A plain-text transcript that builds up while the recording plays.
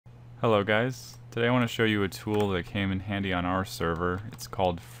Hello guys, today I want to show you a tool that came in handy on our server. It's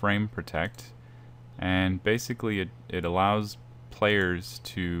called FrameProtect, and basically it allows players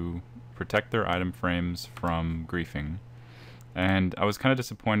to protect their item frames from griefing. And I was kind of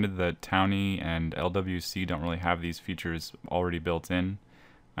disappointed that Townie and LWC don't really have these features already built in.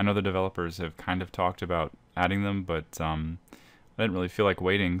 I know the developers have kind of talked about adding them, but I didn't really feel like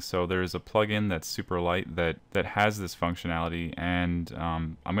waiting, so there's a plugin that's super light that has this functionality, and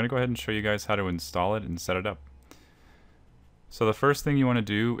I'm going to go ahead and show you guys how to install it and set it up. So the first thing you want to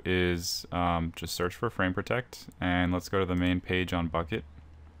do is just search for FrameProtect, and let's go to the main page on Bukkit.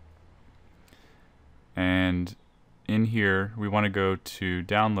 And in here, we want to go to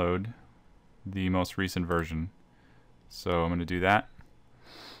download the most recent version. So I'm going to do that,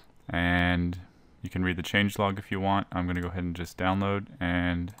 and you can read the changelog if you want. I'm going to go ahead and just download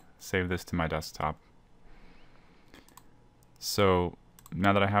and save this to my desktop. So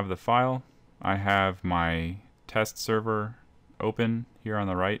now that I have the file, I have my test server open here on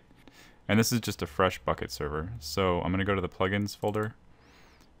the right, and this is just a fresh Bukkit server. So I'm going to go to the plugins folder,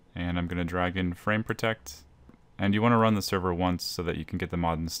 and I'm going to drag in FrameProtect, and you want to run the server once so that you can get the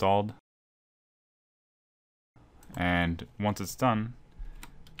mod installed. And once it's done,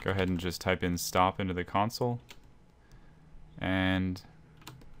 go ahead and just type in stop into the console and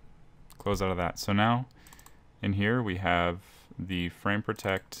close out of that. So now in here we have the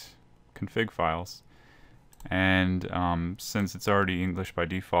FrameProtect config files, and since it's already English by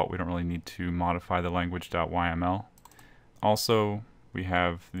default, we don't really need to modify the language.yml. Also, we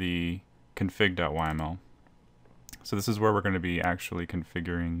have the config.yml. So this is where we're going to be actually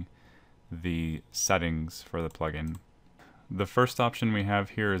configuring the settings for the plugin. The first option we have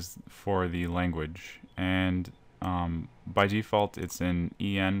here is for the language, and by default it's in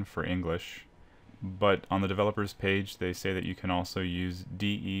EN for English, but on the developers page they say that you can also use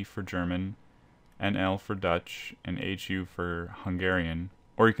DE for German, NL for Dutch, and HU for Hungarian,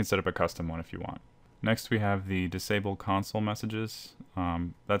 or you can set up a custom one if you want. Next we have the disable console messages.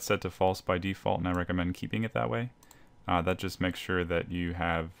 That's set to false by default, and I recommend keeping it that way. That just makes sure that you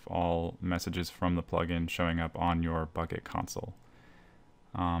have all messages from the plugin showing up on your Bukkit console.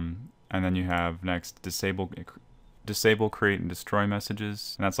 And then you have next disable create and destroy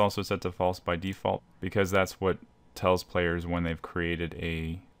messages, and that's also set to false by default because that's what tells players when they've created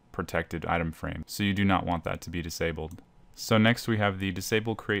a protected item frame. So you do not want that to be disabled. So next we have the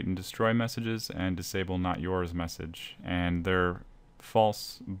disable create and destroy messages and disable not yours message, and they're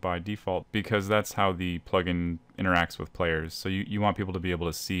false by default because that's how the plugin interacts with players. So you want people to be able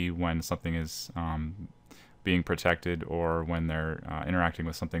to see when something is being protected, or when they're interacting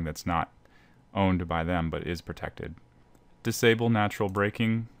with something that's not owned by them but is protected. Disable natural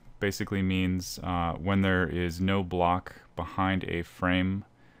breaking basically means when there is no block behind a frame,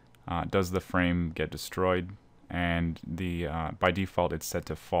 does the frame get destroyed, and by default it's set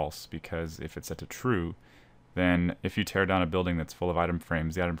to false, because if it's set to true, then if you tear down a building that's full of item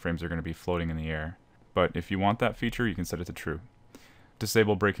frames, the item frames are going to be floating in the air. But if you want that feature, you can set it to true.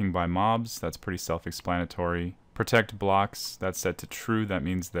 Disable breaking by mobs, that's pretty self-explanatory. Protect blocks, that's set to true. That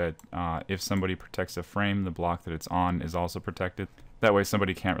means that if somebody protects a frame, the block that it's on is also protected. That way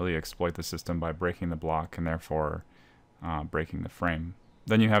somebody can't really exploit the system by breaking the block and therefore breaking the frame.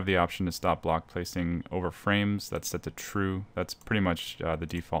 Then you have the option to stop block placing over frames, that's set to true. That's pretty much the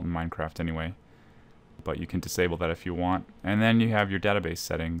default in Minecraft anyway, but you can disable that if you want. And then you have your database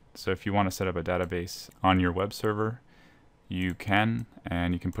setting. So if you want to set up a database on your web server, you can,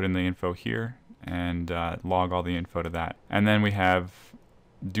 and you can put in the info here and log all the info to that. And then we have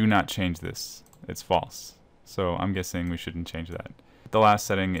do not change this. It's false. So I'm guessing we shouldn't change that. The last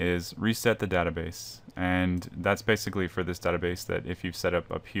setting is reset the database, and that's basically for this database that if you've set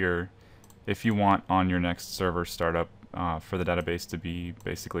up here, if you want on your next server startup for the database to be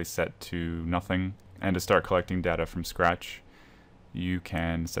basically set to nothing and to start collecting data from scratch, you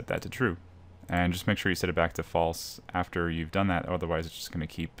can set that to true. And just make sure you set it back to false after you've done that, otherwise it's just going to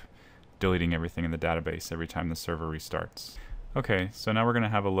keep deleting everything in the database every time the server restarts. Okay, so now we're going to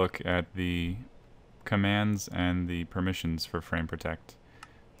have a look at the commands and the permissions for FrameProtect.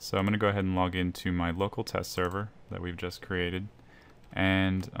 So I'm going to go ahead and log into my local test server that we've just created.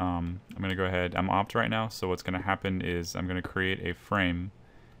 And I'm going to go ahead, I'm opt right now, so what's going to happen is I'm going to create a frame,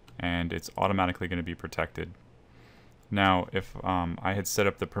 and it's automatically going to be protected. Now, if I had set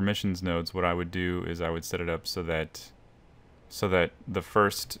up the permissions nodes, what I would do is I would set it up so that the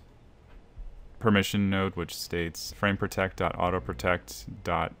first permission node, which states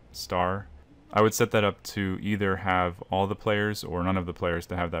frameprotect.autoprotect.star, I would set that up to either have all the players or none of the players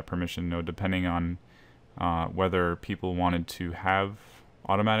to have that permission node, depending on whether people wanted to have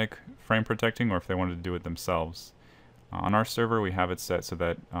automatic frame protecting or if they wanted to do it themselves. On our server, we have it set so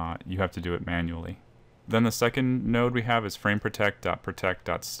that you have to do it manually. Then the second node we have is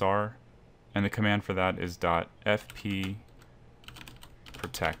FrameProtect.protect.star, and the command for that is .fpprotect.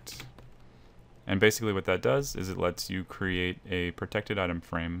 And basically what that does is it lets you create a protected item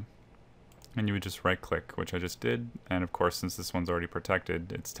frame, and you would just right click, which I just did, and of course since this one's already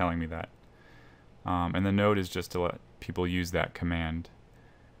protected, it's telling me that. And the node is just to let people use that command.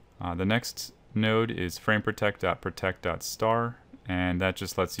 The next node is FrameProtect.protect.star, and that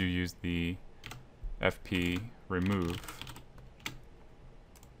just lets you use the fp remove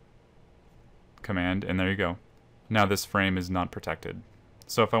command, and there you go. Now this frame is not protected.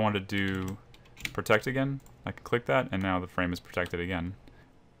 So if I want to do protect again, I can click that, and now the frame is protected again.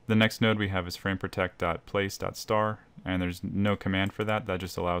 The next node we have is FrameProtect.place.star, and there's no command for that. That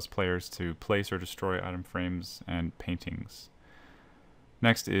just allows players to place or destroy item frames and paintings.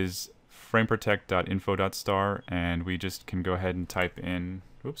 Next is FrameProtect.info.star, and we just can go ahead and type in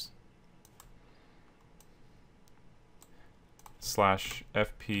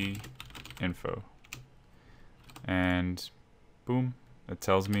 /fp info, and boom, it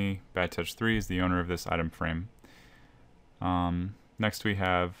tells me Bad Touch 3 is the owner of this item frame. Next we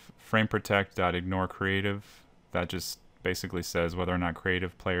have FrameProtect.ignore creative. That just basically says whether or not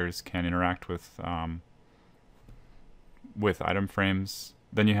creative players can interact with item frames.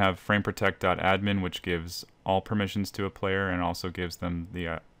 Then you have FrameProtect.admin, which gives all permissions to a player and also gives them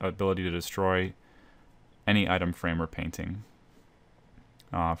the ability to destroy any item frame or painting.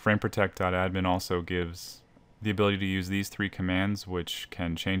 FrameProtect.admin also gives the ability to use these three commands, which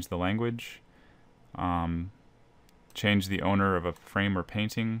can change the language, change the owner of a frame or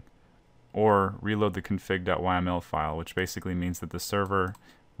painting, or reload the config.yml file, which basically means that the server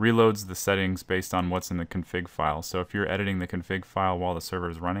reloads the settings based on what's in the config file. So if you're editing the config file while the server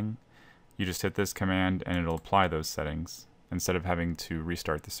is running, you just hit this command and it'll apply those settings instead of having to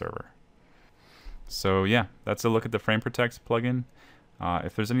restart the server. So yeah, that's a look at the FrameProtect plugin.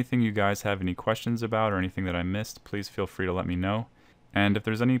 If there's anything you guys have any questions about or anything that I missed, please feel free to let me know. And if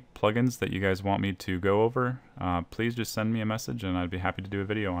there's any plugins that you guys want me to go over, please just send me a message and I'd be happy to do a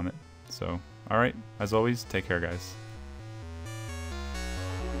video on it. So, alright, as always, take care guys.